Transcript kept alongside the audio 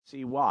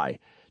See why.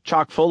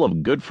 Chock full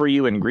of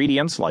good-for-you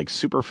ingredients like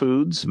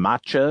superfoods,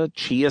 matcha,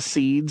 chia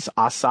seeds,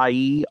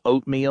 acai,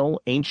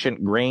 oatmeal,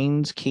 ancient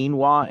grains,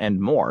 quinoa,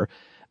 and more,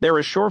 they're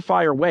a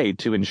surefire way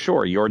to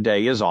ensure your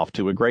day is off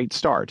to a great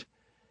start.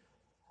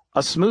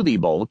 A smoothie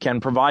bowl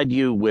can provide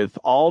you with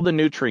all the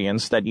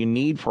nutrients that you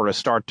need for a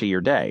start to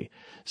your day,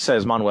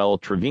 says Manuel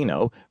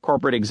Trevino,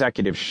 corporate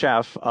executive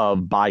chef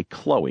of By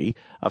Chloe,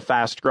 a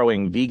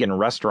fast-growing vegan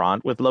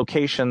restaurant with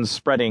locations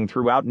spreading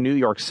throughout New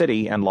York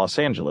City and Los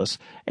Angeles,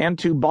 and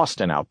 2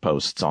 Boston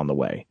outposts on the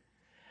way.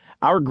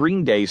 Our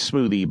Green Day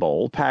smoothie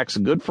bowl packs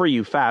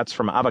good-for-you fats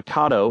from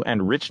avocado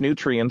and rich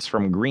nutrients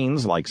from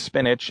greens like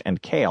spinach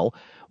and kale,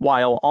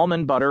 while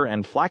almond butter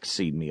and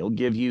flaxseed meal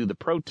give you the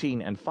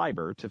protein and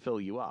fiber to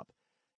fill you up.